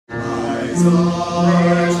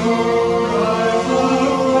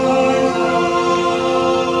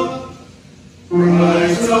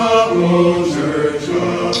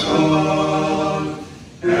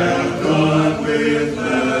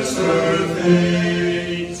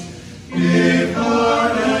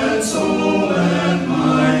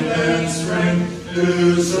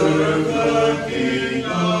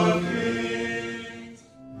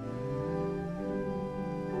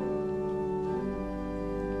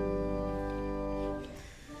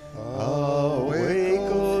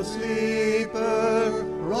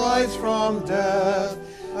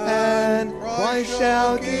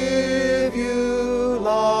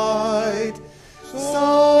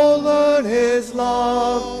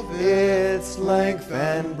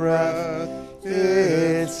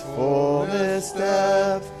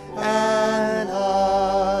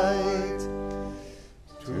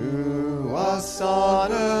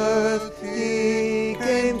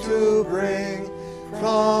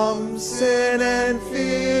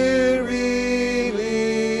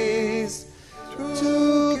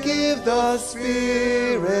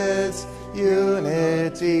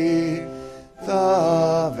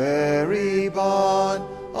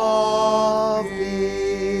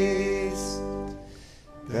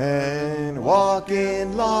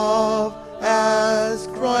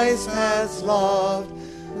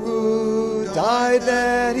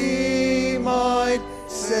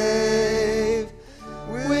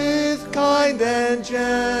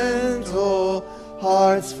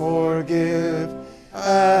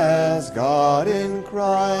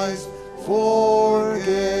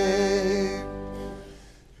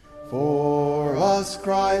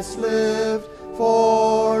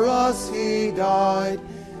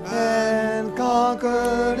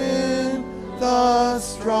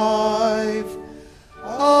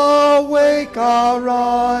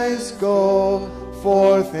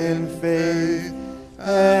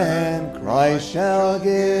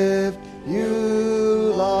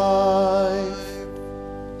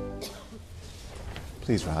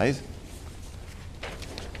Please rise.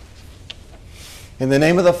 In the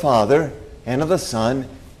name of the Father, and of the Son,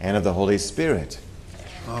 and of the Holy Spirit.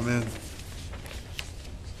 Amen.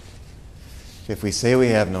 If we say we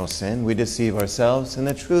have no sin, we deceive ourselves, and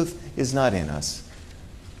the truth is not in us.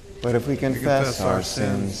 But if we confess our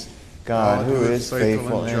sins, God, who is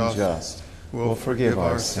faithful and just, will forgive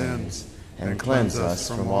our sins and cleanse us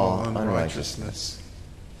from all unrighteousness.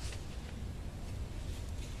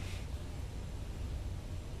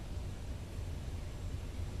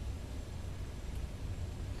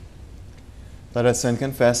 Let us then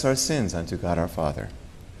confess our sins unto God our Father.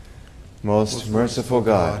 Most merciful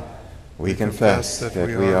God, we confess that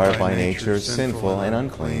we are by nature sinful and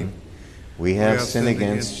unclean. We have sinned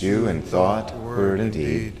against you in thought, word, and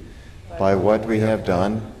deed, by what we have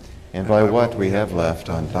done and by what we have left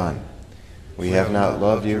undone. We have not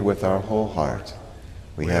loved you with our whole heart.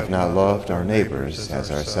 We have not loved our neighbors as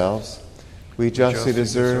ourselves. We justly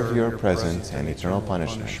deserve your present and eternal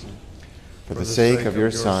punishment. For the sake of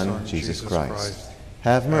your Son, Jesus Christ,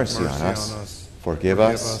 have mercy on us, forgive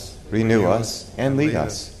us, renew us, and lead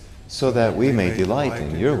us, so that we may delight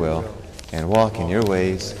in your will and walk in your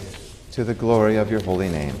ways, to the glory of your holy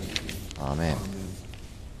name. Amen.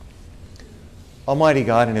 Almighty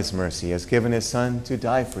God in his mercy has given his Son to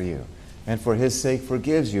die for you, and for his sake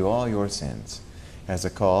forgives you all your sins. As a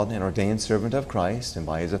called and ordained servant of Christ, and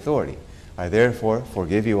by his authority, I therefore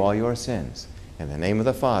forgive you all your sins, in the name of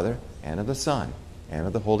the Father, and of the Son, and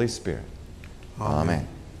of the Holy Spirit. Amen.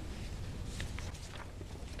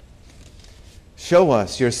 Show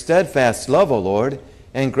us your steadfast love, O Lord,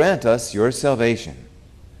 and grant us your salvation.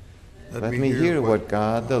 Let me hear what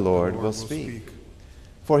God the Lord will speak.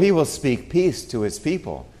 For he will speak peace to his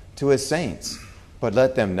people, to his saints, but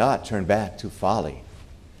let them not turn back to folly.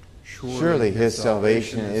 Surely his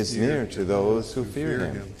salvation is near to those who fear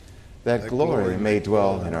him, that glory may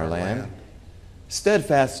dwell in our land.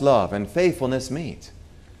 Steadfast love and faithfulness meet.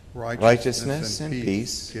 Righteousness and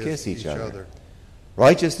peace kiss each other.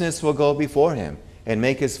 Righteousness will go before him and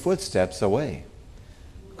make his footsteps a way.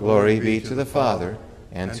 Glory be to the Father,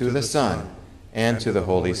 and to the Son, and to the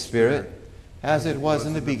Holy Spirit, as it was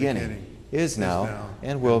in the beginning, is now,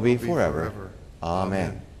 and will be forever.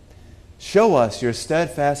 Amen. Show us your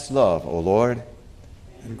steadfast love, O Lord,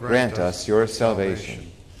 and grant us your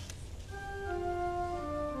salvation.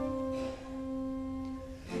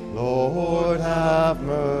 Lord, have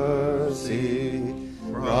mercy.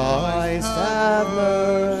 Christ, have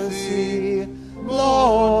mercy.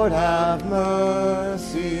 Lord, have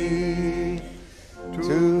mercy.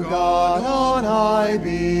 To God on high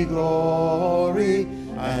be glory,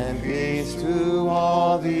 and peace to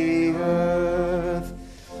all the earth.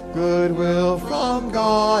 goodwill from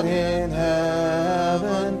God in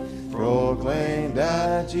heaven, proclaimed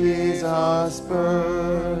at Jesus'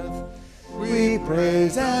 birth. We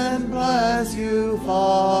praise and bless you,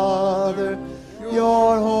 Father,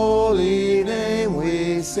 your holy name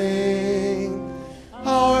we sing.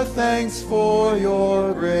 Our thanks for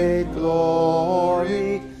your great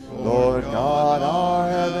glory, Lord God, our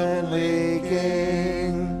heavenly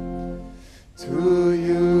King. To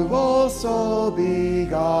you also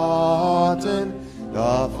begotten,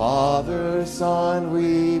 the Father, Son,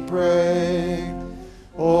 we pray.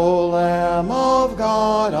 O Lamb of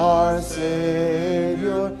God, our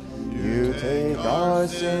Savior, you take our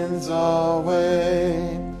sins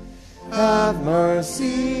away. Have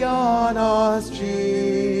mercy on us,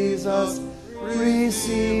 Jesus.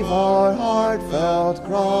 Receive our heartfelt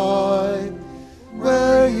cry.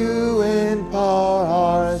 Where you in power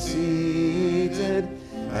are seated,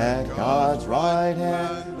 at God's right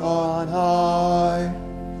hand on high.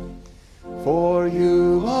 For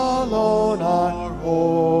you alone are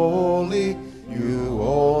holy, you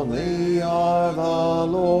only are the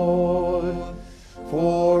Lord.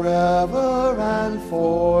 Forever and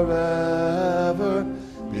forever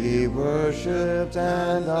be worshipped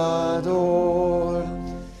and adored.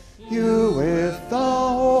 You with the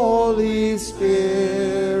Holy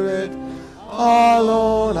Spirit,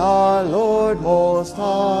 alone our Lord Most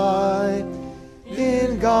High,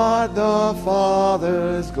 in God the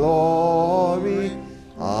Father's glory.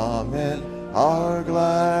 Amen. Our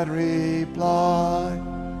glad reply.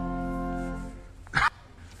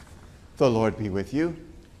 The Lord be with you.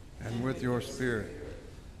 And with your spirit.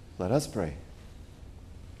 Let us pray.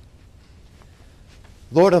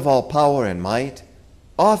 Lord of all power and might,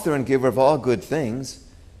 author and giver of all good things,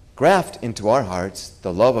 graft into our hearts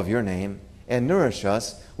the love of your name and nourish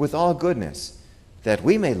us with all goodness, that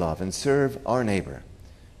we may love and serve our neighbor.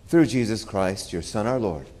 Through Jesus Christ, your Son, our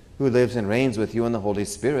Lord, who lives and reigns with you in the Holy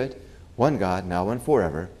Spirit, one God, now and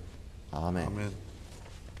forever. Amen. Amen.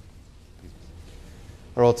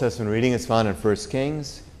 Our Old Testament reading is found in 1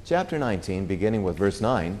 Kings, chapter 19, beginning with verse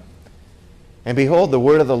 9. And behold, the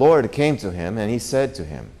word of the Lord came to him, and he said to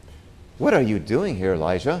him, What are you doing here,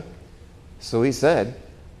 Elijah? So he said,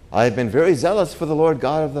 I have been very zealous for the Lord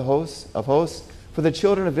God of hosts, for the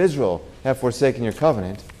children of Israel have forsaken your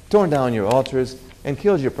covenant, torn down your altars, and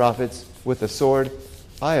killed your prophets with the sword.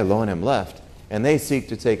 I alone am left, and they seek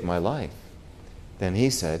to take my life. Then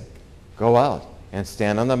he said, Go out and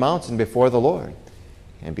stand on the mountain before the Lord.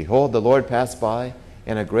 And behold, the Lord passed by,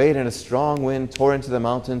 and a great and a strong wind tore into the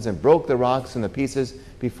mountains and broke the rocks into pieces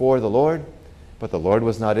before the Lord. But the Lord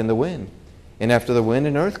was not in the wind. And after the wind,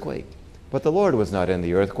 an earthquake. But the Lord was not in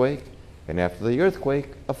the earthquake. And after the earthquake,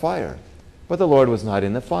 a fire. But the Lord was not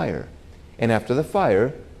in the fire. And after the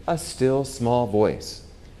fire, a still small voice.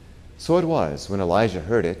 So it was, when Elijah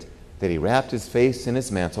heard it, that he wrapped his face in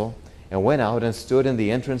his mantle and went out and stood in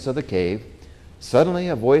the entrance of the cave. Suddenly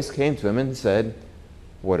a voice came to him and said,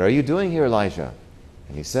 What are you doing here, Elijah?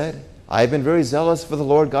 And he said, I have been very zealous for the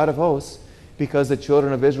Lord God of hosts, because the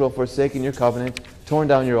children of Israel have forsaken your covenant, torn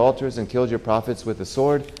down your altars, and killed your prophets with the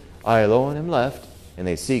sword. I alone am left, and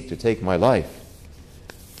they seek to take my life.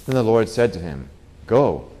 Then the Lord said to him,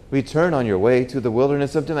 Go, return on your way to the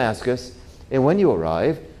wilderness of Damascus, and when you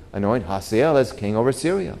arrive, anoint Hazael as king over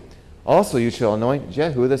Syria. Also you shall anoint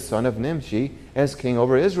Jehu the son of Nimshi as king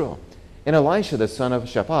over Israel. And Elisha the son of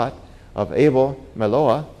Shaphat of Abel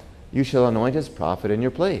Meloah you shall anoint as prophet in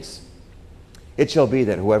your place. It shall be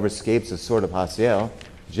that whoever escapes the sword of Hazael,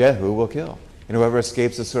 Jehu will kill, and whoever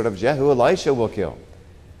escapes the sword of Jehu, Elisha will kill.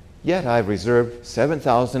 Yet I have reserved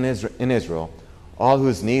 7,000 in Israel, all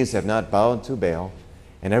whose knees have not bowed to Baal,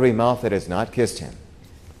 and every mouth that has not kissed him.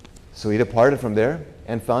 So he departed from there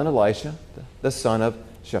and found Elisha, the son of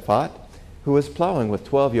Shaphat, who was plowing with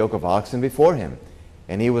 12 yoke of oxen before him,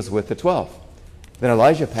 and he was with the 12th. Then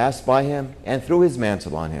Elijah passed by him and threw his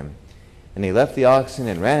mantle on him. And he left the oxen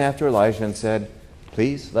and ran after Elijah and said,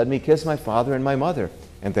 Please let me kiss my father and my mother,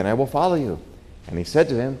 and then I will follow you. And he said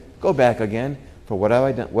to him, Go back again, for what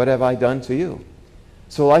have I done to you?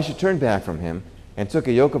 So Elisha turned back from him and took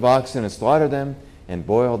a yoke of oxen and slaughtered them and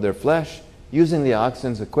boiled their flesh, using the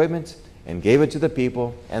oxen's equipment, and gave it to the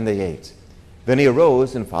people, and they ate. Then he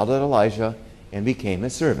arose and followed Elijah and became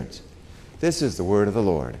his servant. This is the word of the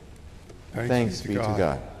Lord. Thanks be to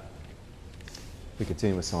God. We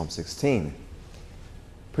continue with Psalm 16.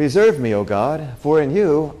 Preserve me, O God, for in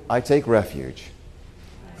you I take refuge.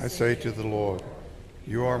 I say to the Lord,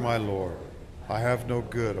 You are my Lord. I have no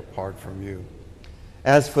good apart from you.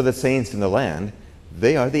 As for the saints in the land,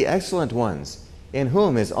 they are the excellent ones, in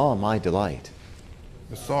whom is all my delight.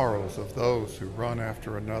 The sorrows of those who run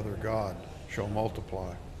after another god shall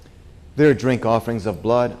multiply. Their drink offerings of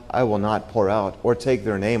blood I will not pour out or take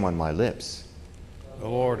their name on my lips. The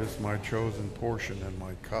Lord is my chosen portion and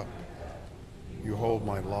my cup. You hold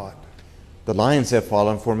my lot. The lions have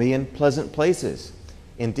fallen for me in pleasant places.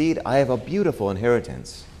 Indeed, I have a beautiful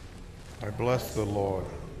inheritance. I bless the Lord,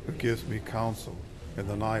 who gives me counsel. In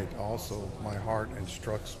the night also my heart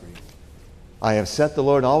instructs me. I have set the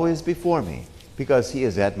Lord always before me. Because he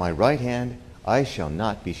is at my right hand, I shall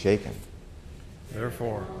not be shaken.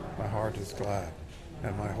 Therefore my heart is glad,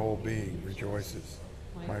 and my whole being rejoices.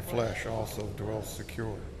 My flesh also dwells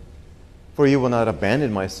secure. For you will not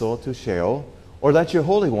abandon my soul to Sheol, or let your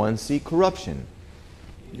Holy One see corruption.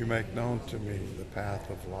 You make known to me the path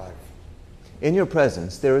of life. In your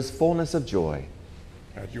presence there is fullness of joy.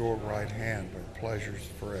 At your right hand are pleasures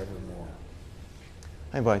forevermore.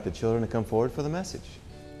 I invite the children to come forward for the message.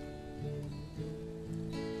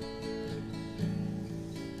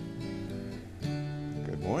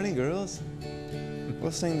 Good morning, girls.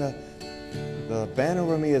 We'll sing the banner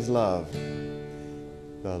over me is love.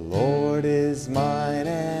 The Lord is mine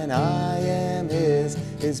and I am his.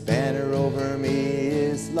 His banner over me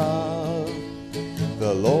is love.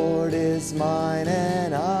 The Lord is mine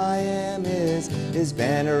and I am his. His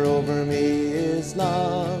banner over me is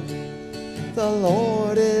love. The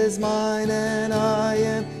Lord is mine and I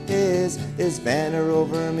am his. His banner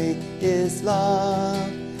over me is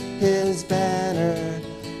love. His banner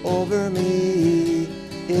over me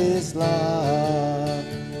is love.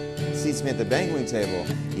 Seats me at the banqueting table.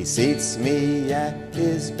 He seats me at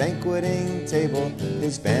his banqueting table.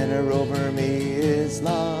 His banner over me is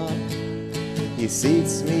love. He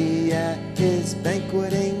seats me at his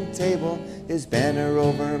banqueting table. His banner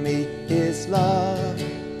over me is love.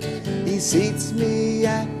 He seats me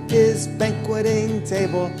at his banqueting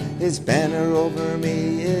table. His banner over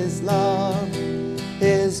me is love.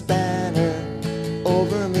 His banner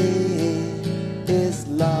over me is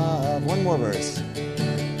love. One more verse.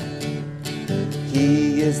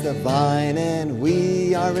 He is the vine and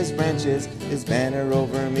we are his branches. His banner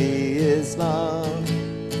over me is love.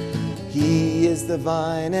 He is the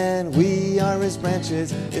vine and we are his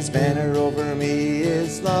branches. His banner over me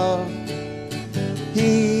is love.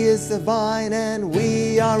 He is the vine and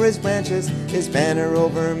we are his branches. His banner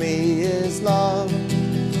over me is love.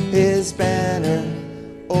 His banner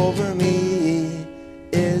over me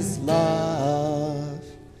is love.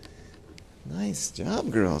 Nice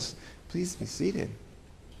job, girls. Please be seated.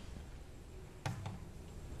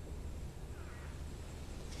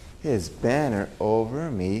 His banner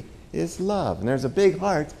over me is love. And there's a big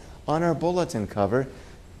heart on our bulletin cover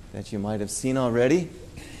that you might have seen already.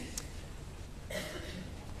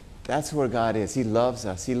 That's where God is. He loves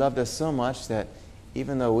us. He loved us so much that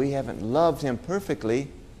even though we haven't loved him perfectly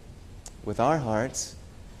with our hearts,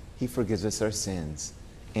 he forgives us our sins.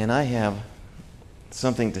 And I have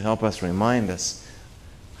something to help us remind us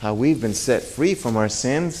how we've been set free from our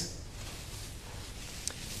sins.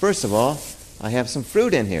 First of all, I have some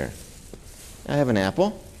fruit in here. I have an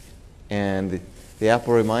apple, and the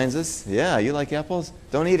apple reminds us, yeah, you like apples?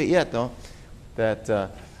 Don't eat it yet, though, that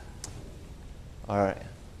our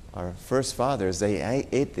first fathers, they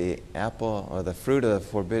ate the apple or the fruit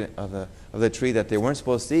of the tree that they weren't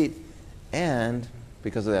supposed to eat, and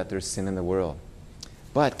because of that, there's sin in the world.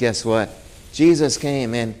 But guess what? Jesus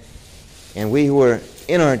came, and we who were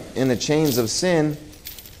in the chains of sin,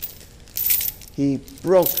 he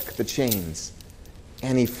broke the chains,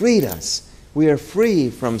 and he freed us. We are free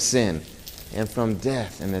from sin and from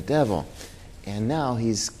death and the devil. And now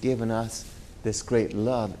he's given us this great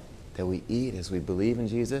love that we eat as we believe in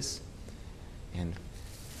Jesus and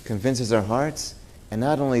convinces our hearts. And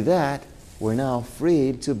not only that, we're now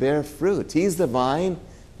freed to bear fruit. He's the vine,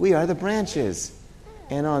 we are the branches.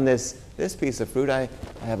 And on this piece of fruit, I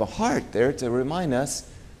have a heart there to remind us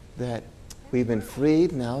that we've been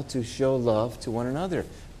freed now to show love to one another.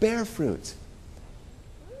 Bear fruit.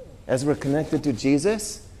 As we're connected to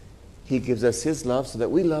Jesus, he gives us his love so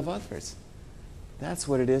that we love others. That's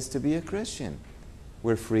what it is to be a Christian.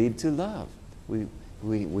 We're freed to love.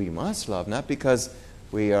 We must love, not because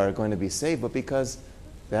we are going to be saved, but because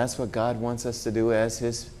that's what God wants us to do as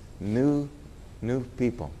his new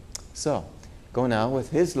people. So, go now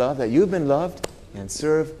with his love, that you've been loved, and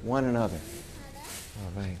serve one another.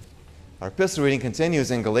 All right. Our epistle reading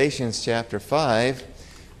continues in Galatians chapter 5.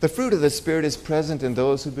 The fruit of the Spirit is present in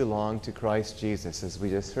those who belong to Christ Jesus, as we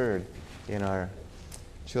just heard in our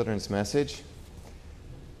children's message.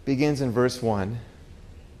 Begins in verse 1.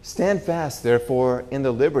 Stand fast, therefore, in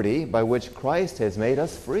the liberty by which Christ has made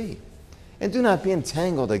us free, and do not be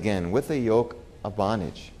entangled again with the yoke of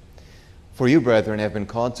bondage. For you, brethren, have been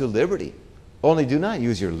called to liberty. Only do not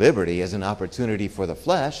use your liberty as an opportunity for the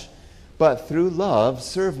flesh, but through love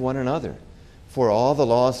serve one another. For all the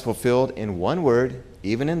law is fulfilled in one word,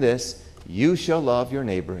 even in this, you shall love your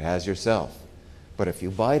neighbor as yourself. But if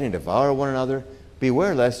you bite and devour one another,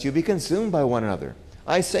 beware lest you be consumed by one another.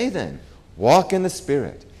 I say then, walk in the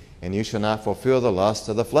Spirit, and you shall not fulfill the lust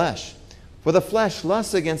of the flesh. For the flesh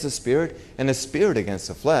lusts against the Spirit, and the Spirit against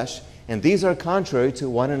the flesh, and these are contrary to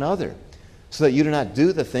one another, so that you do not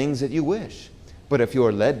do the things that you wish. But if you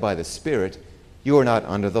are led by the Spirit, you are not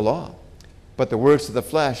under the law. But the works of the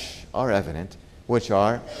flesh are evident, which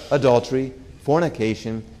are adultery,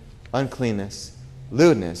 fornication, uncleanness,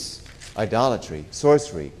 lewdness, idolatry,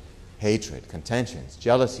 sorcery, hatred, contentions,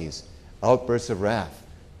 jealousies, outbursts of wrath,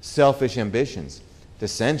 selfish ambitions,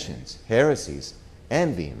 dissensions, heresies,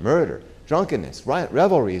 envy, murder, drunkenness,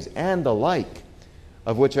 revelries, and the like,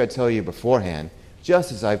 of which I tell you beforehand,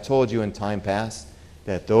 just as I've told you in time past,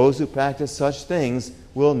 that those who practice such things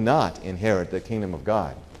will not inherit the kingdom of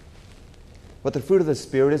God. But the fruit of the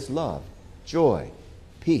Spirit is love, joy,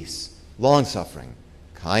 peace, long-suffering,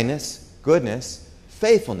 kindness, goodness,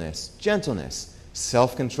 faithfulness, gentleness,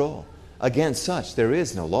 self-control. Against such there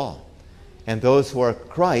is no law. And those who are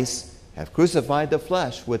Christ's have crucified the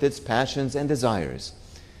flesh with its passions and desires.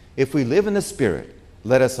 If we live in the Spirit,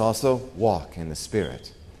 let us also walk in the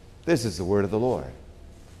Spirit. This is the word of the Lord.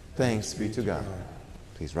 Thanks be to God.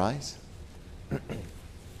 Please rise.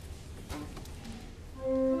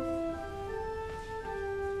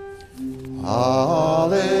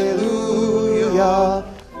 Hallelujah,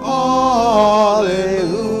 hallelujah,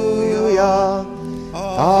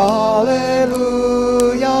 hallelujah.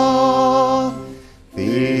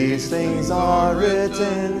 These things are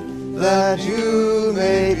written that you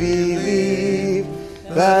may believe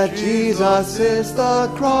that Jesus is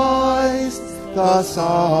the Christ, the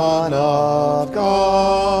Son of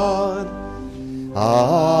God.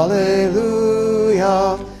 Hallelujah,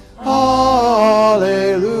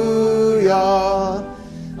 hallelujah,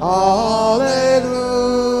 hallelujah.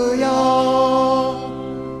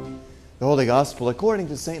 The Holy Gospel according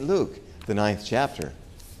to St. Luke, the 9th chapter.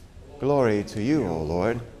 Glory to you, O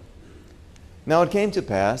Lord. Now it came to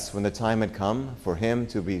pass, when the time had come for him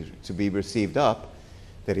to be received up,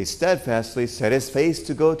 that he steadfastly set his face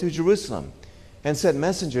to go to Jerusalem, and sent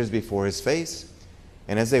messengers before his face.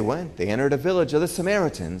 And as they went, they entered a village of the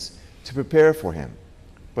Samaritans to prepare for him.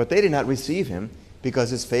 But they did not receive him,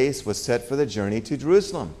 because his face was set for the journey to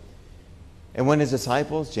Jerusalem. And when his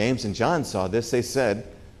disciples, James and John, saw this, they said,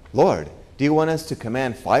 Lord, do you want us to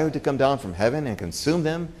command fire to come down from heaven and consume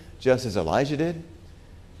them, just as Elijah did?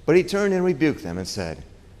 But he turned and rebuked them and said,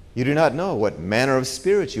 You do not know what manner of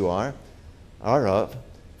spirit you are of,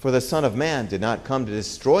 for the Son of Man did not come to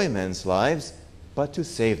destroy men's lives, but to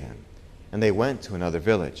save them. And they went to another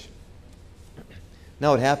village.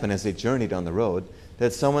 Now it happened as they journeyed on the road,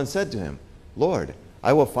 that someone said to him, Lord,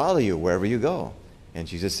 I will follow you wherever you go. And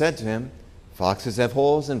Jesus said to him, Foxes have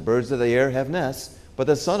holes and birds of the air have nests, but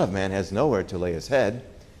the Son of Man has nowhere to lay his head.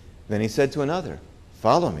 Then he said to another,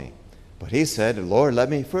 Follow me. But he said, Lord, let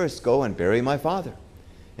me first go and bury my father.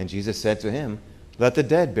 And Jesus said to him, Let the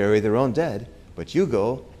dead bury their own dead, but you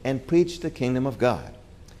go and preach the kingdom of God.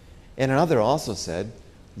 And another also said,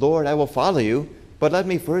 Lord, I will follow you, but let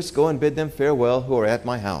me first go and bid them farewell who are at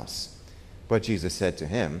my house. But Jesus said to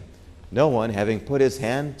him, No one, having put his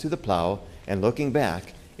hand to the plow and looking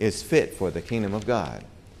back, is fit for the kingdom of God.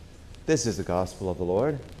 This is the gospel of the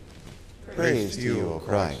Lord. Praise to you, O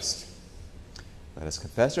Christ. Let us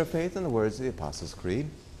confess our faith in the words of the Apostles' Creed.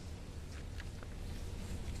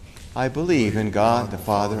 I believe in God the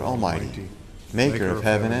Father Almighty, maker of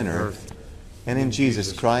heaven and earth, and in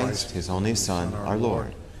Jesus Christ, his only Son, our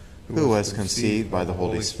Lord, who was conceived by the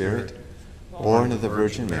Holy Spirit, born of the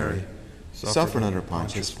Virgin Mary, suffered under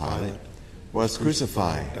Pontius Pilate, was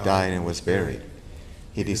crucified, died, and was buried.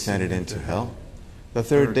 He descended into hell. The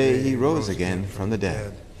third day he rose again from the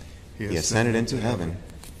dead. He ascended into heaven,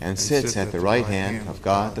 and sits at the right hand of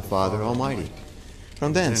God the Father Almighty.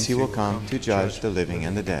 From thence he will come to judge the living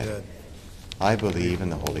and the dead. I believe in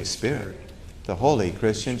the Holy Spirit, the holy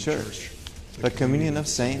Christian Church, the communion of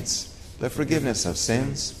saints, the forgiveness of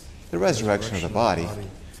sins, the resurrection of the body,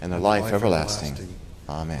 and the life everlasting.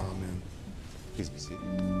 Amen. Please be seated.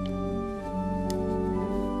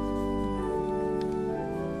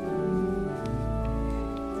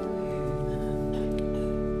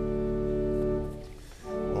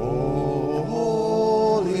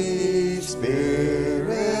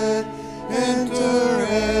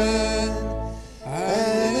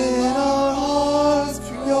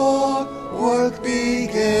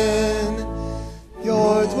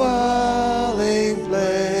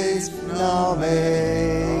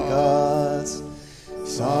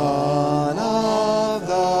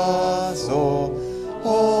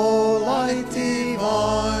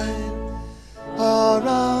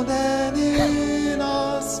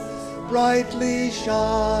 brightly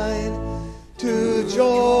shine, to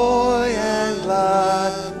joy and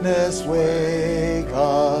gladness wake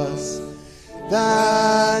us,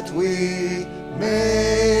 that we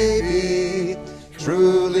may be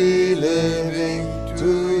truly living,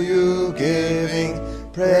 to you giving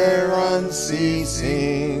prayer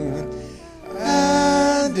unceasing,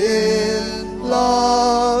 and in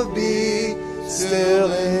love be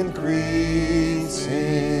still increasing.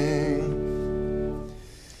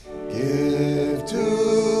 Give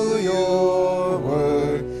to your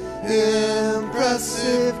word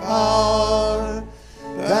impressive power,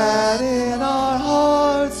 that in our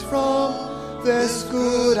hearts from this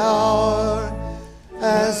good hour,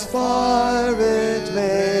 as far it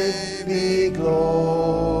may be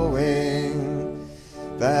glowing,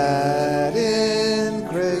 that in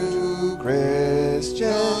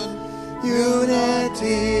Christian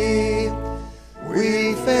unity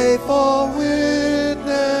we faithful witnesses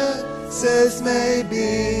may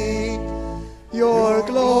be, your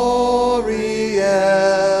glory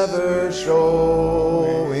ever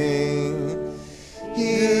showing.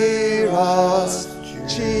 Hear us,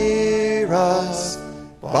 cheer us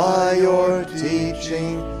by your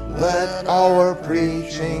teaching, let our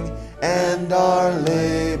preaching and our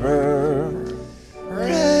labor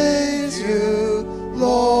praise you,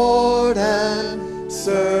 Lord, and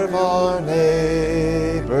serve our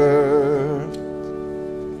neighbor.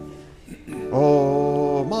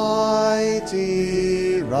 Almighty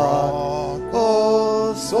Rock,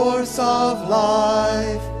 O source of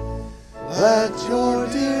life, let your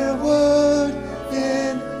dear word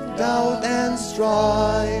in doubt and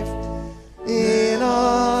strife in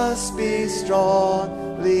us be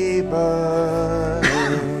strongly burning,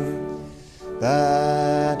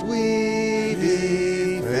 that we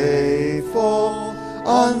be faithful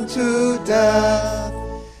unto death,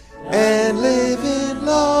 and live in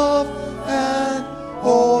love and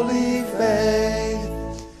holy faith,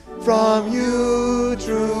 from you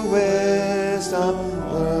true wisdom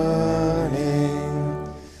learning,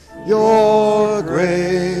 your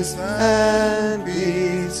grace and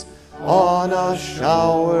peace on us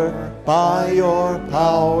shower, by your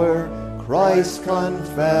power Christ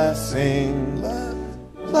confessing.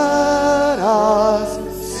 Let us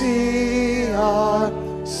see our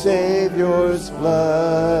Savior's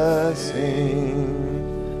blessing.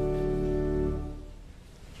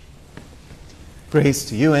 Grace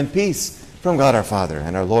to you and peace from God our Father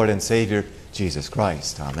and our Lord and Savior Jesus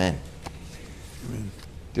Christ. Amen. Amen.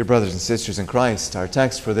 Dear brothers and sisters in Christ, our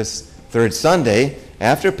text for this third Sunday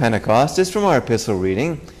after Pentecost is from our epistle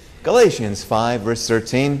reading, Galatians 5, verse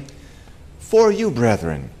 13. For you,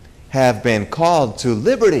 brethren, have been called to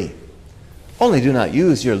liberty. Only do not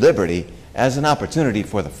use your liberty as an opportunity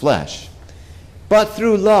for the flesh, but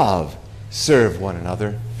through love serve one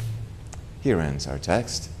another. Here ends our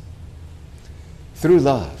text. Through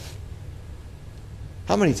love.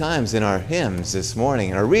 How many times in our hymns this morning,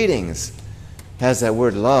 in our readings, has that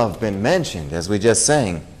word love been mentioned, as we just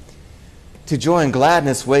sang? To joy and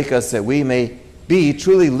gladness wake us, that we may be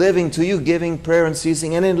truly living to you, giving prayer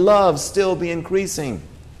unceasing, and in love still be increasing.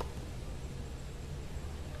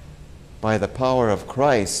 By the power of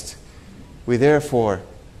Christ, we therefore,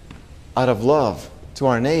 out of love to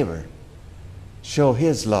our neighbor, show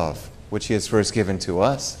his love, which he has first given to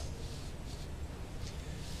us.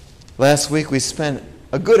 Last week we spent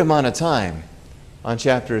a good amount of time on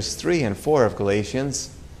chapters 3 and 4 of Galatians.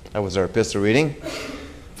 That was our epistle reading.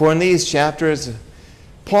 For in these chapters,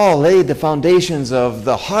 Paul laid the foundations of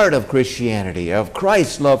the heart of Christianity, of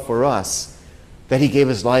Christ's love for us, that he gave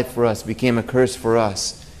his life for us, became a curse for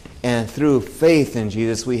us. And through faith in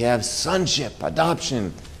Jesus, we have sonship,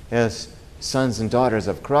 adoption as sons and daughters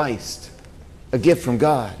of Christ, a gift from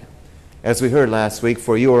God. As we heard last week,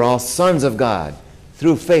 for you are all sons of God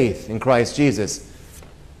through faith in Christ Jesus.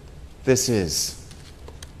 This is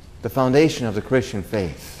the foundation of the Christian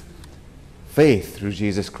faith. Faith through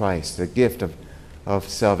Jesus Christ, the gift of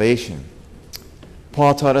salvation.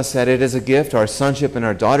 Paul taught us that it is a gift, our sonship and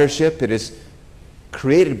our daughtership. It is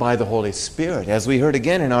created by the Holy Spirit. As we heard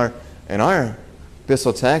again in our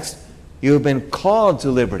epistle text, you have been called to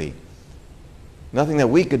liberty. Nothing that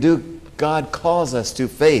we could do, God calls us to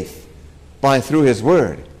faith through his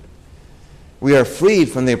word. We are freed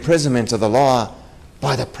from the imprisonment of the law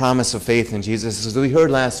by the promise of faith in Jesus. As we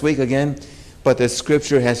heard last week again, but the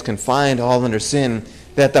Scripture has confined all under sin,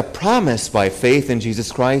 that the promise by faith in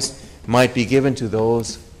Jesus Christ might be given to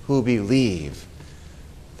those who believe.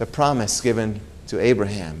 The promise given to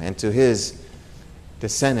Abraham and to his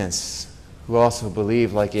descendants who also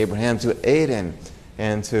believe like Abraham, to Aden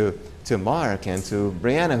and to to Mark and to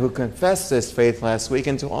Brianna, who confessed this faith last week,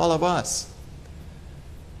 and to all of us,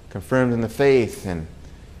 confirmed in the faith and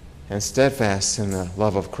steadfast in the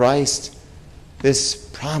love of Christ. This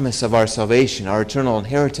promise of our salvation, our eternal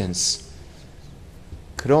inheritance,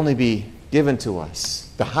 could only be given to us.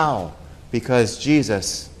 The how? Because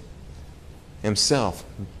Jesus himself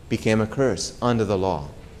became a curse under the law.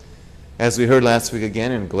 As we heard last week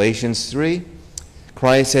again in Galatians 3,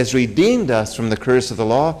 Christ has redeemed us from the curse of the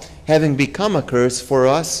law, having become a curse for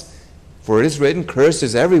us. For it is written, "Cursed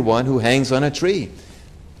is everyone who hangs on a tree,"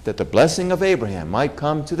 that the blessing of Abraham might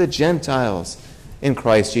come to the Gentiles in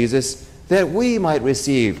Christ Jesus, that we might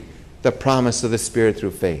receive the promise of the Spirit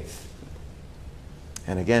through faith.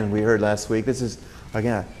 And again, we heard last week, this is,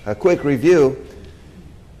 again, a quick review,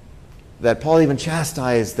 that Paul even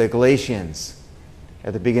chastised the Galatians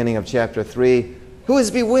at the beginning of chapter 3. "Who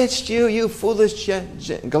has bewitched you, you foolish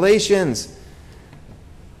Galatians?"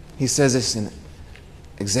 He says this in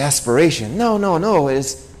exasperation. No.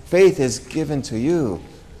 Faith is given to you.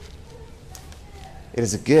 It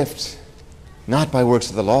is a gift, not by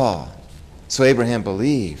works of the law. So Abraham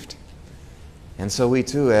believed. And so we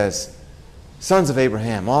too, as sons of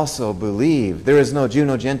Abraham, also believe. There is no Jew,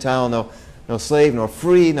 no Gentile, no slave, nor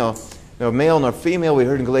free, no male, nor female. We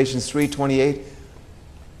heard in Galatians 3:28.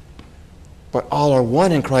 But all are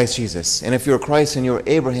one in Christ Jesus. And if you're Christ, and you're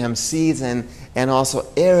Abraham's seeds and also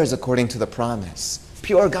heirs according to the promise.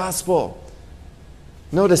 Pure gospel.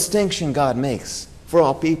 No distinction God makes for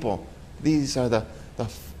all people. These are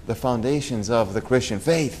the foundations of the Christian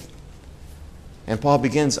faith. And Paul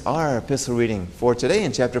begins our epistle reading for today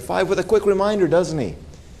in chapter 5 with a quick reminder, doesn't he?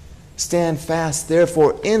 Stand fast,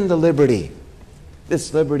 therefore, in the liberty,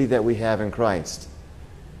 this liberty that we have in Christ,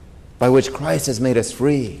 by which Christ has made us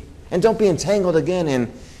free. And don't be entangled again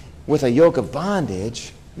with a yoke of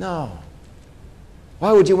bondage. No.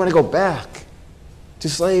 Why would you want to go back to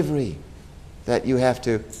slavery, that you have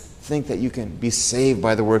to think that you can be saved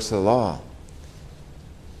by the works of the law?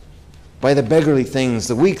 By the beggarly things,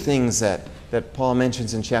 the weak things that Paul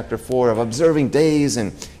mentions in chapter 4 of observing days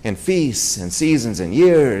and feasts and seasons and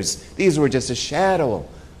years. These were just a shadow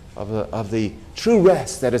of the true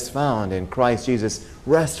rest that is found in Christ Jesus.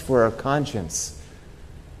 Rest for our conscience,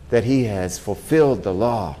 that he has fulfilled the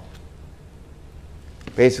law.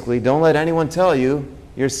 Basically, don't let anyone tell you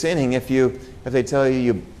you're sinning if they tell you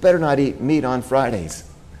you better not eat meat on Fridays.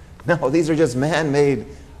 No, these are just man-made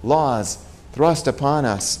laws thrust upon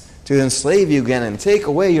us to enslave you again and take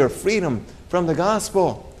away your freedom from the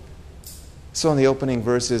gospel. So in the opening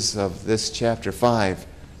verses of this chapter 5,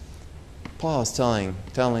 Paul is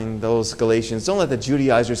telling those Galatians, don't let the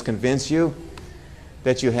Judaizers convince you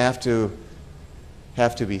that you have to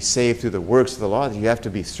be saved through the works of the law, that you have to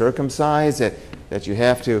be circumcised, that you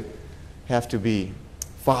have to be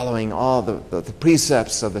following all the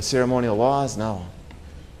precepts of the ceremonial laws. No.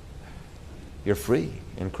 You're free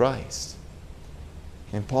in Christ.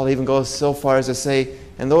 And Paul even goes so far as to say,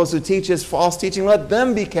 and those who teach this false teaching, let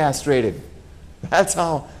them be castrated. That's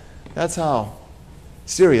how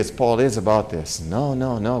serious Paul is about this. No.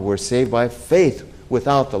 We're saved by faith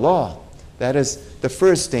without the law. That is the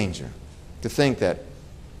first danger, to think that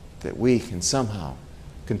we can somehow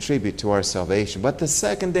contribute to our salvation. But the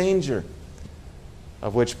second danger,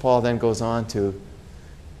 of which Paul then goes on to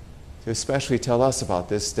especially tell us about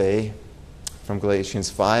this day from Galatians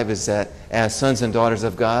 5, is that as sons and daughters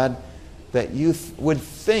of God, that you would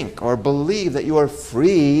think or believe that you are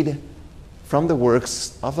freed from the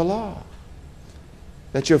works of the law.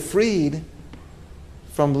 That you're freed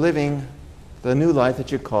from living the new life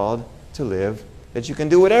that you're called to live, that you can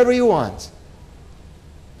do whatever you want.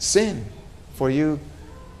 Sin, for you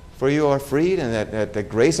are freed, and that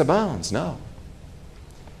grace abounds. No.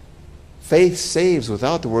 Faith saves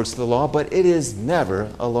without the works of the law, but it is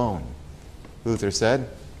never alone. Luther said,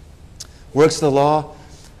 works of the law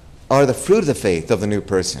are the fruit of the faith of the new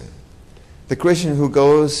person. The Christian who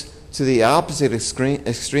goes to the opposite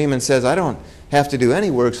extreme and says, I don't have to do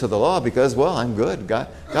any works of the law because, well, I'm good.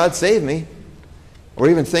 God saved me. Or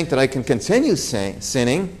even think that I can continue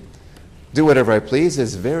sinning, do whatever I please,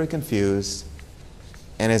 is very confused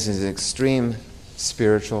and is in extreme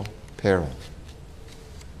spiritual peril.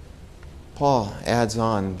 Paul adds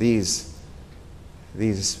on these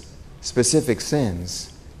specific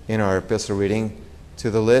sins in our epistle reading to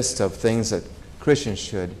the list of things that Christians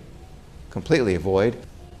should completely avoid: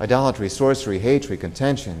 idolatry, sorcery, hatred,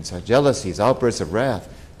 contentions, jealousies, outbursts of wrath,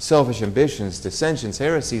 selfish ambitions, dissensions,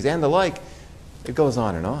 heresies, and the like. It goes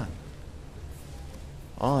on and on.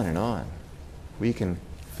 On and on. We can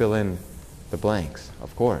fill in the blanks,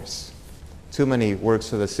 of course. Too many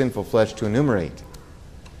works of the sinful flesh to enumerate.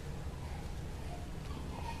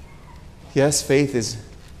 Yes, faith is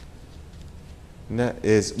never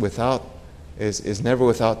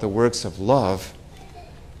without the works of love.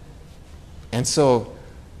 And so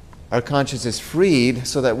our conscience is freed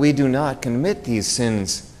so that we do not commit these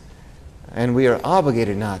sins, and we are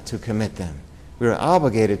obligated not to commit them. We are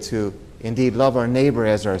obligated to indeed love our neighbor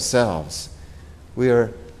as ourselves. We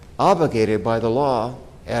are obligated by the law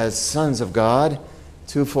as sons of God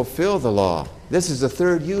to fulfill the law. This is the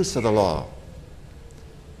third use of the law.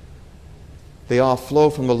 They all flow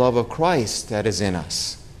from the love of Christ that is in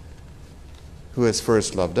us, who has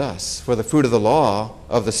first loved us. For the fruit of the law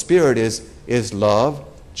of the Spirit is love,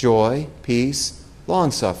 joy, peace,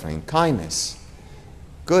 long-suffering, kindness,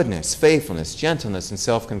 goodness, faithfulness, gentleness, and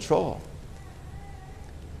self-control.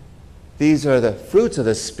 These are the fruits of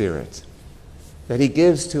the Spirit that He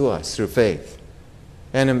gives to us through faith.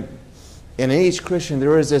 And in each Christian,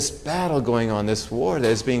 there is this battle going on, this war that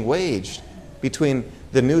is being waged between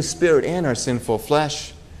the new spirit and our sinful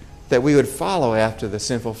flesh, that we would follow after the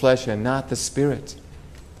sinful flesh and not the Spirit.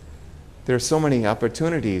 There are so many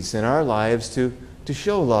opportunities in our lives to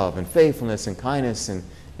show love and faithfulness and kindness and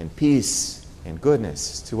peace and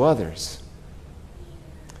goodness to others.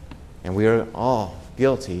 And we are all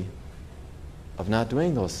guilty of not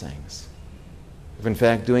doing those things, of in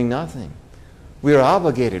fact doing nothing. We are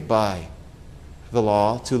obligated by the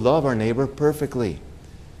law to love our neighbor perfectly,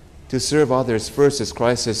 to serve others first as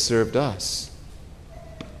Christ has served us.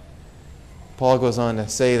 Paul goes on to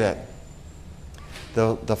say that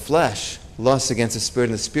the flesh lusts against the Spirit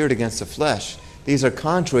and the Spirit against the flesh. These are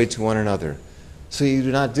contrary to one another, so you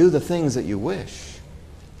do not do the things that you wish.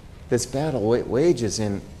 This battle wages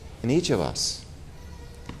in each of us.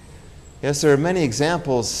 Yes, there are many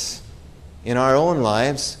examples in our own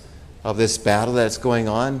lives of this battle that's going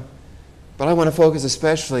on, but I want to focus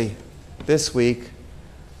especially this week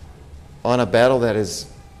on a battle that has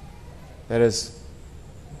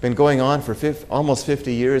been going on for almost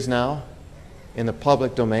 50 years now in the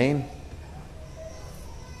public domain.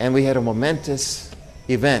 And we had a momentous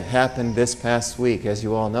event happen this past week, as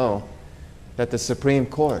you all know, that the Supreme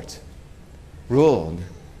Court ruled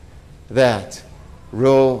that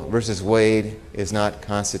Roe versus Wade is not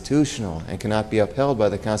constitutional and cannot be upheld by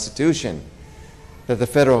the Constitution, that the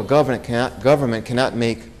federal government cannot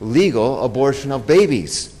make legal abortion of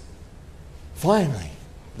babies. Finally,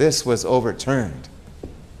 this was overturned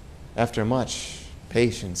after much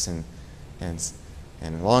patience and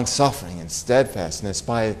long-suffering and steadfastness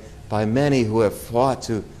by many who have fought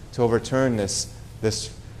to overturn this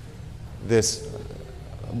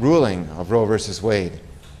ruling of Roe versus Wade.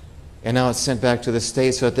 And now it's sent back to the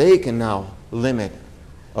states so that they can now limit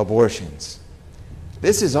abortions.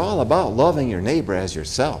 This is all about loving your neighbor as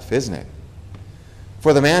yourself, isn't it?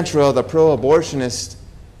 For the mantra of the pro-abortionist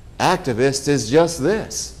activist is just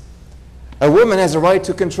this: a woman has a right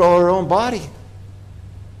to control her own body.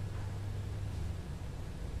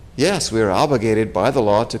 Yes, we are obligated by the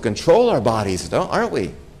law to control our bodies, aren't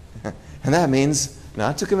we? And that means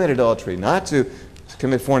not to commit adultery, not to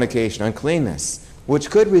commit fornication, uncleanness,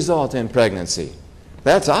 which could result in pregnancy.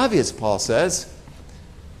 That's obvious, Paul says.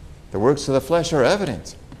 The works of the flesh are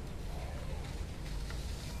evident.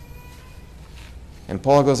 And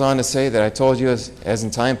Paul goes on to say that I told you as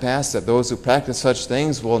in time past that those who practice such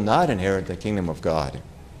things will not inherit the kingdom of God.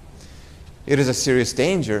 It is a serious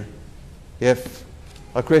danger if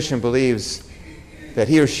a Christian believes that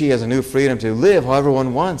he or she has a new freedom to live however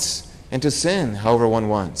one wants and to sin however one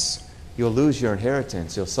wants. You'll lose your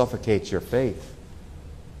inheritance. You'll suffocate your faith.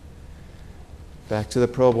 Back to the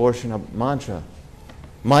pro-abortion mantra.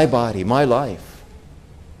 My body, my life.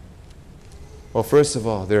 Well, first of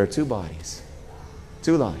all, there are two bodies,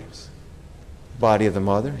 two lives. The body of the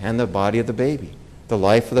mother and the body of the baby. The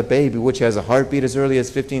life of the baby, which has a heartbeat as early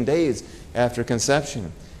as 15 days after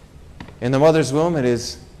conception. In the mother's womb, it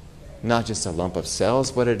is not just a lump of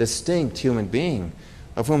cells, but a distinct human being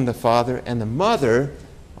of whom the father and the mother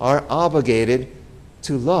are obligated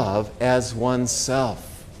to love as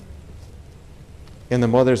oneself. In the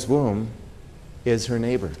mother's womb is her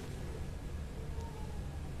neighbor,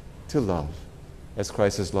 to love as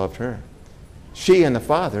Christ has loved her. She and the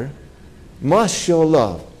father must show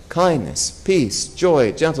love, kindness, peace,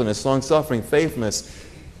 joy, gentleness, long-suffering, faithfulness,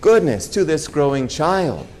 goodness to this growing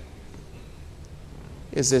child.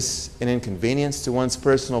 Is this an inconvenience to one's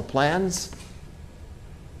personal plans?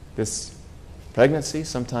 This pregnancy,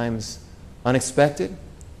 sometimes unexpected?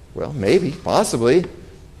 Well, maybe, possibly.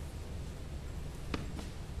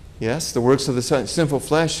 Yes, the works of the sinful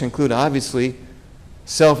flesh include, obviously,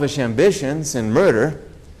 selfish ambitions and murder.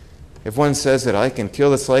 If one says that I can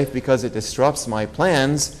kill this life because it disrupts my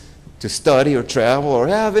plans, to study or travel or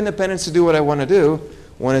have independence to do what I want to do,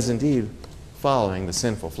 one is indeed following the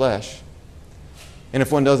sinful flesh. And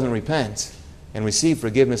if one doesn't repent and receive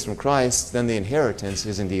forgiveness from Christ, then the inheritance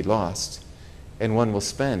is indeed lost, and one will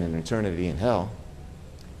spend an eternity in hell.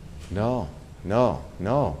 No, no,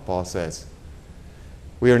 no, Paul says.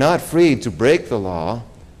 We are not free to break the law,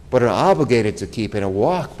 but are obligated to keep it and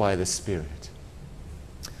walk by the Spirit.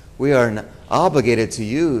 We are obligated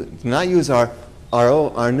to not use our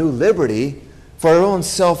new liberty for our own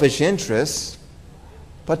selfish interests,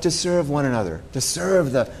 but to serve one another, to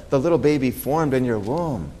serve the little baby formed in your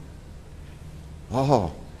womb.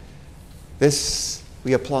 Oh, this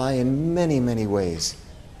we apply in many, many ways,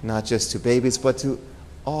 not just to babies, but to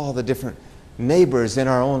all the different neighbors in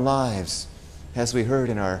our own lives. As we heard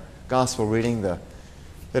in our gospel reading, the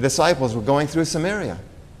disciples were going through Samaria.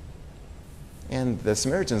 And the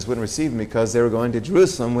Samaritans wouldn't receive them because they were going to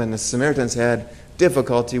Jerusalem when the Samaritans had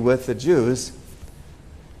difficulty with the Jews.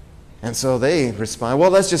 And so they respond, well,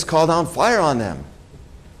 let's just call down fire on them.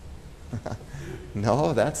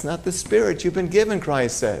 No, that's not the spirit you've been given,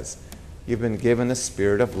 Christ says. You've been given the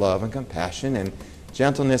spirit of love and compassion and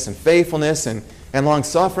gentleness and faithfulness and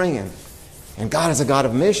long-suffering. And God is a God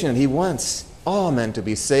of mission, and He wants all men to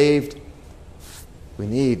be saved. We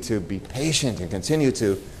need to be patient and continue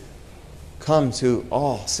to come to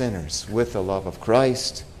all sinners with the love of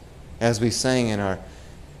Christ. As we sang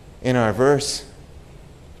in our verse,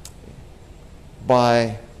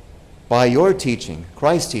 by your teaching,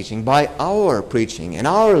 Christ's teaching, by our preaching and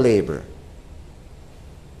our labor.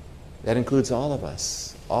 That includes all of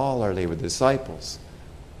us, all our labor, the disciples.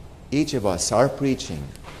 Each of us, our preaching,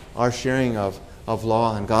 our sharing of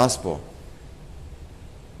law and gospel,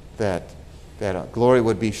 that glory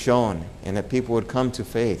would be shown and that people would come to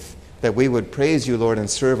faith, that we would praise you, Lord, and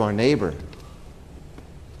serve our neighbor.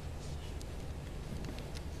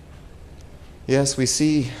 Yes, we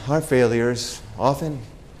see our failures. Often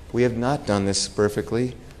we have not done this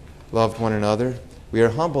perfectly, loved one another. We are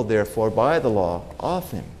humbled, therefore, by the law,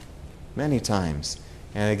 often, many times.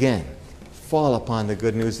 And again, fall upon the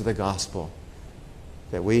good news of the gospel,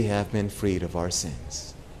 that we have been freed of our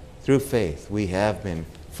sins. Through faith, we have been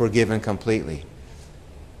forgiven completely.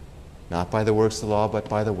 Not by the works of the law, but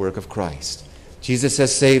by the work of Christ. Jesus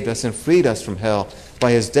has saved us and freed us from hell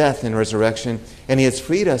by His death and resurrection, and He has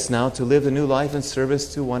freed us now to live the new life in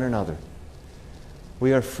service to one another.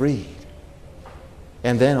 We are freed,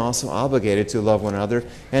 and then also obligated to love one another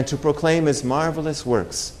and to proclaim His marvelous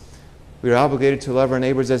works. We are obligated to love our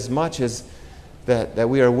neighbors as much as that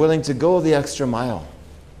we are willing to go the extra mile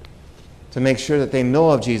to make sure that they know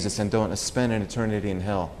of Jesus and don't spend an eternity in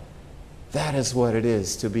hell. That is what it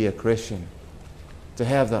is to be a Christian, to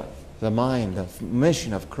have the mind, the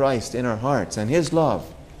mission of Christ in our hearts and His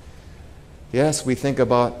love. Yes, we think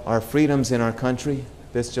about our freedoms in our country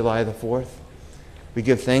this July the 4th. We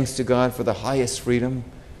give thanks to God for the highest freedom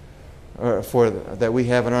that we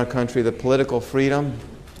have in our country, the political freedom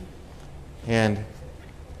and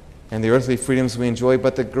the earthly freedoms we enjoy.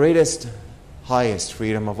 But the greatest, highest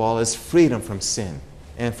freedom of all is freedom from sin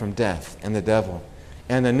and from death and the devil,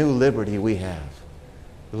 and the new liberty we have.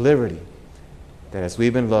 The liberty that as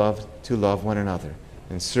we've been loved, to love one another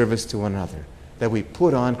in service to one another, that we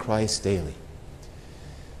put on Christ daily.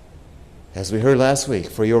 As we heard last week,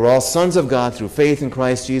 for you are all sons of God through faith in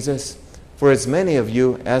Christ Jesus. For as many of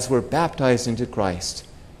you as were baptized into Christ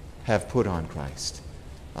have put on Christ.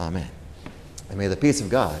 Amen. And may the peace of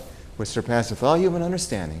God, which surpasseth all human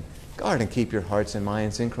understanding, guard and keep your hearts and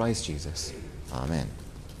minds in Christ Jesus. Amen.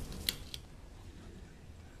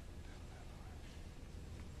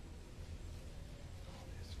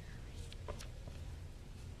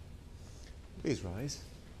 Please rise.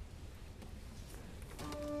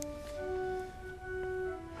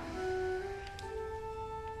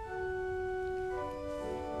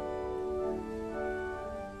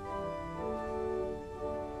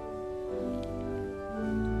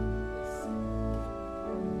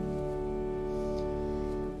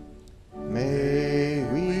 May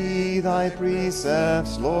we thy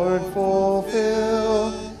precepts, Lord,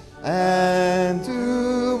 fulfill, and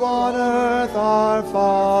do on earth our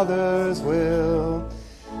Father's will,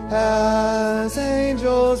 as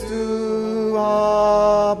angels do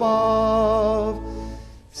above.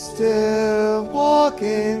 Still walk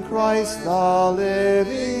in Christ the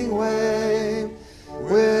living way,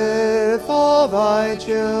 with all thy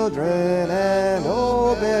children, and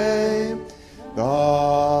obey the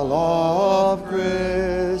law of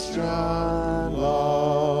Christian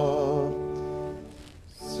love.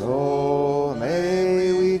 So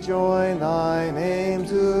may we join thy name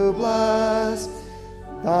to bless,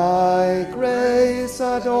 thy grace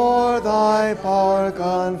adore, our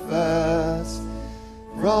confess,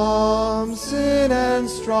 from sin and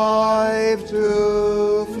strife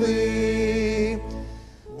to flee.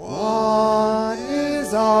 One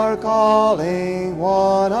is our calling,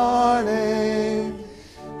 one our name,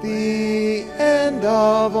 the end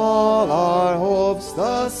of all our hopes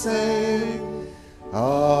the same,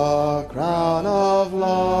 a crown of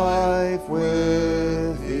life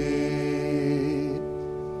with thee.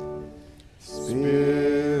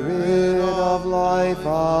 Spirit of life,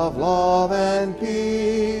 of love and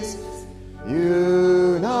peace,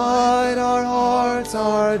 unite our hearts,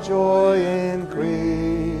 our joy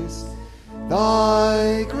increase.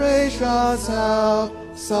 Thy gracious help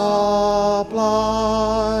sublime,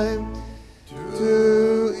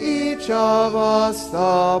 to each of us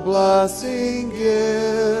the blessing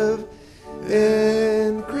give,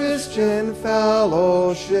 in Christian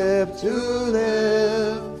fellowship to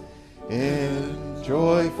live, in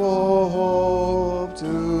joyful hope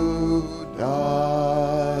to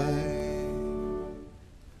die.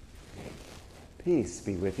 Peace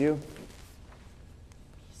be with you.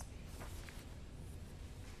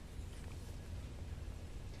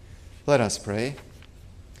 Let us pray.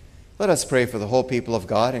 Let us pray for the whole people of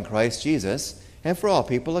God in Christ Jesus, and for all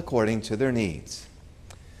people according to their needs.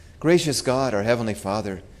 Gracious God, our Heavenly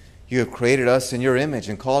Father, you have created us in your image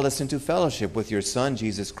and called us into fellowship with your Son,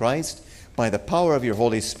 Jesus Christ, by the power of your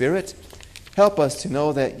Holy Spirit. Help us to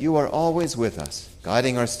know that you are always with us,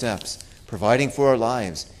 guiding our steps, providing for our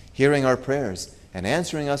lives, hearing our prayers, and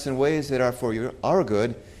answering us in ways that are for our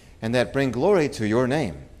good and that bring glory to your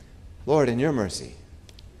name. Lord, in your mercy,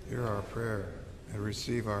 hear our prayer and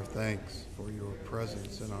receive our thanks for your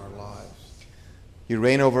presence in our lives. You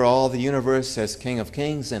reign over all the universe as King of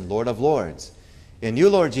kings and Lord of lords. In you,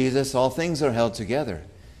 Lord Jesus, all things are held together.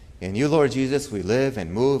 In you, Lord Jesus, we live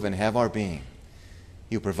and move and have our being.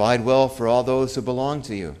 You provide well for all those who belong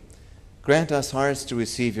to you. Grant us hearts to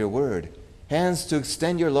receive your word, hands to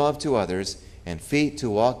extend your love to others, and feet to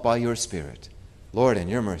walk by your Spirit. Lord, in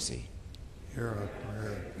your mercy, hear our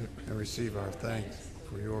prayer and receive our thanks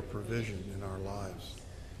for your provision in our lives.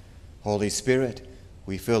 Holy Spirit,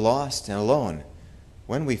 we feel lost and alone.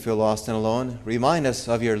 When we feel lost and alone, remind us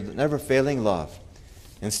of your never-failing love.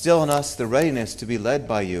 Instill in us the readiness to be led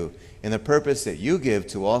by you in the purpose that you give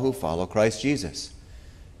to all who follow Christ Jesus.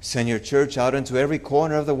 Send your church out into every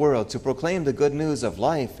corner of the world to proclaim the good news of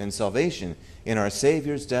life and salvation in our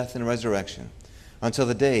Savior's death and resurrection, until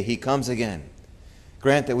the day he comes again.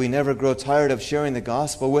 Grant that we never grow tired of sharing the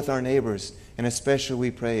gospel with our neighbors, and especially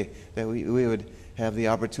we pray that we would have the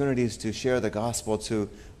opportunities to share the gospel to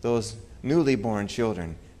those newly born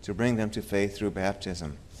children, to bring them to faith through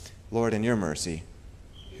baptism. Lord, in your mercy,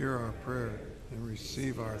 hear our prayer and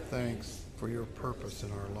receive our thanks for your purpose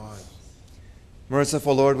in our lives.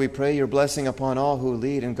 Merciful Lord, we pray your blessing upon all who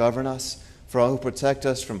lead and govern us, for all who protect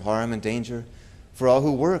us from harm and danger, for all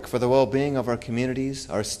who work for the well-being of our communities,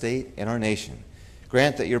 our state, and our nation.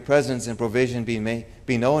 Grant that your presence and provision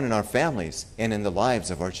be known in our families and in the lives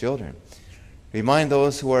of our children. Remind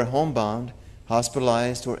those who are homebound,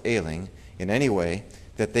 hospitalized, or ailing in any way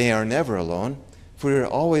that they are never alone, for you are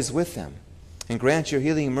always with them. And grant your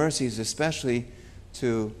healing mercies especially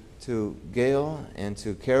to Gail and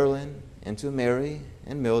to Carolyn and to Mary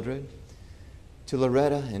and Mildred, to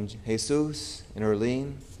Loretta and Jesus and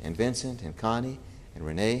Erlene and Vincent and Connie and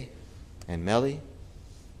Renee and Melly.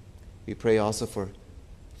 We pray also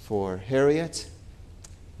for Harriet.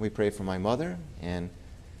 We pray for my mother, and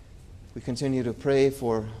we continue to pray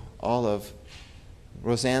for all of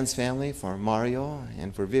Roseanne's family, for Mario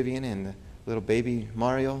and for Vivian and the little baby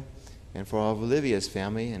Mario, and for all of Olivia's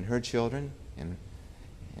family and her children, and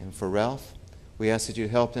for Ralph. We ask that you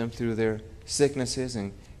help them through their sicknesses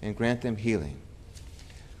and grant them healing.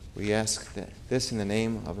 We ask this in the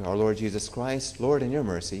name of our Lord Jesus Christ. Lord, in your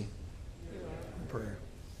mercy. Prayer.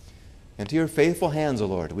 And to your faithful hands, O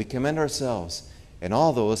Lord, we commend ourselves and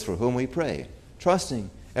all those for whom we pray,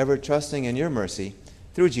 ever trusting in your mercy,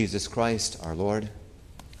 through Jesus Christ our Lord.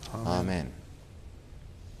 Amen. Amen.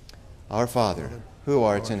 Our Father, who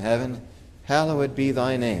art in heaven, hallowed be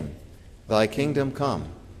thy name. Thy kingdom come,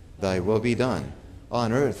 thy will be done,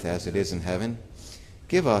 on earth as it is in heaven.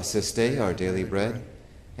 Give us this day our daily bread,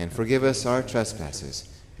 and forgive us our trespasses,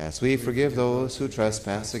 as we forgive those who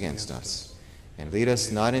trespass against us. And lead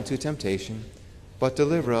us not into temptation, but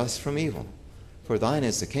deliver us from evil. For thine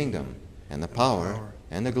is the kingdom, and the power,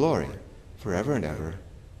 and the glory, forever and ever.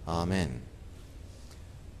 Amen.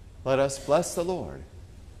 Let us bless the Lord.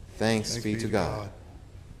 Thanks be to God.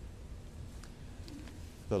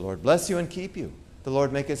 The Lord bless you and keep you. The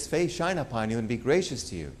Lord make his face shine upon you and be gracious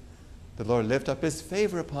to you. The Lord lift up his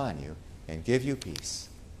favor upon you and give you peace.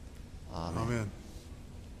 Amen. Amen.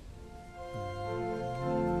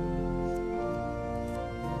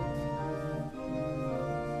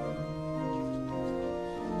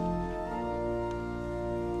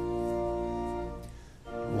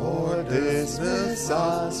 Lord, dismiss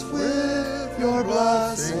us with your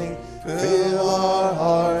blessing. Fill our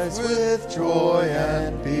hearts with joy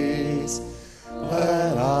and peace.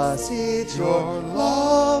 Let us each your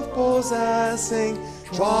love possessing,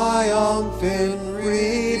 triumph in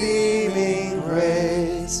redeeming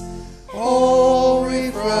grace. Oh,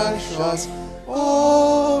 refresh us,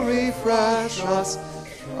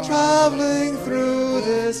 traveling through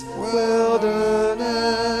this wilderness.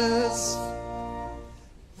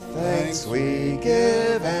 Thanks we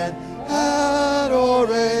give and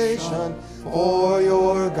adoration for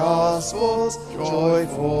your gospel's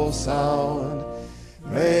joyful sound.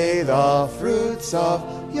 May the fruits of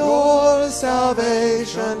your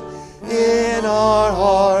salvation in our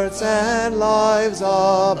hearts and lives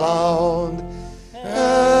abound.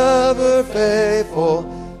 Ever faithful,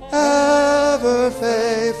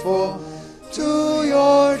 to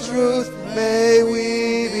your truth may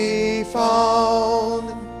we be found.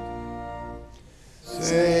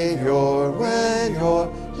 Savior, when your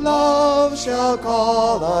love shall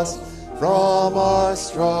call us from our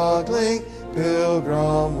struggling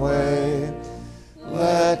pilgrim way,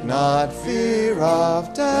 let not fear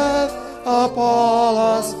of death appall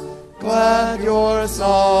us, glad your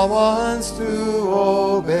summons to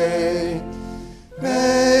obey.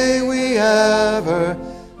 May we ever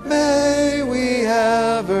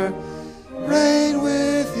reign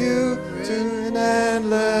with you to an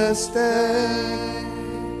endless day.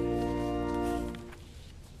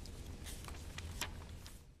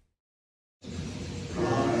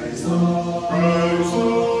 Praise the